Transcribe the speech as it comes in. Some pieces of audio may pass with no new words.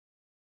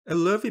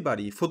Hello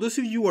everybody, for those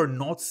of you who are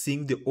not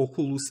seeing the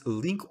Oculus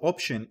Link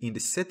option in the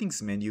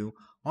settings menu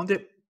on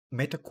the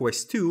Meta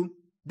Quest 2,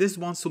 there's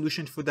one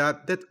solution for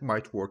that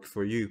might work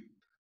for you.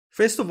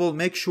 First of all,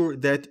 make sure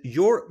that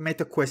your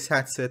Meta Quest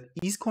headset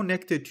is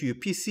connected to your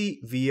PC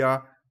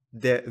via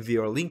the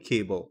VR Link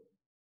cable.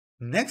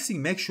 Next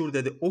thing, make sure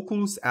that the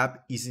Oculus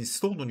app is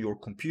installed on your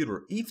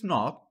computer. If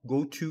not,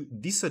 go to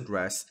this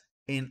address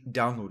and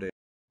download it.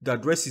 The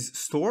address is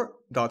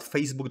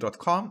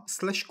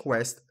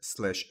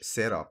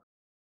store.facebook.com/quest/setup.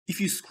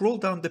 If you scroll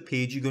down the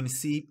page, you're going to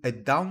see a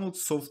download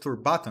software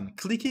button.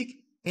 Click it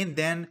and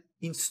then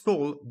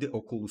install the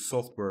Oculus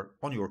software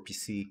on your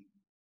PC.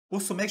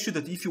 Also, make sure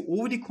that if you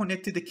already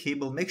connected the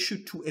cable, make sure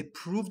to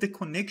approve the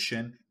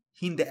connection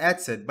in the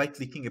headset by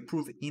clicking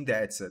approve in the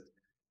headset.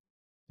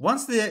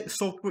 Once the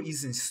software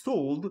is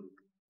installed,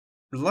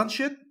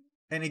 launch it.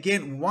 And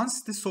again,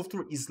 once the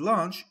software is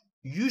launched,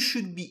 you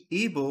should be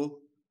able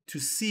to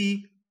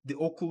see the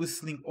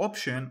Oculus Link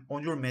option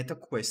on your Meta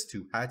Quest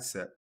 2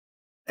 headset.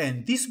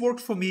 And this worked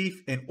for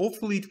me, and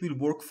hopefully it will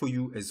work for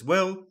you as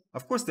well.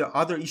 Of course, there are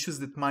other issues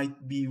that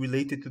might be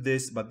related to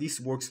this, but this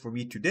works for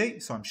me today,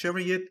 so I'm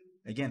sharing it.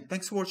 Again,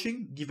 thanks for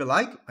watching. Give a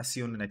like. I'll see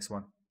you on the next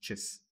one. Cheers.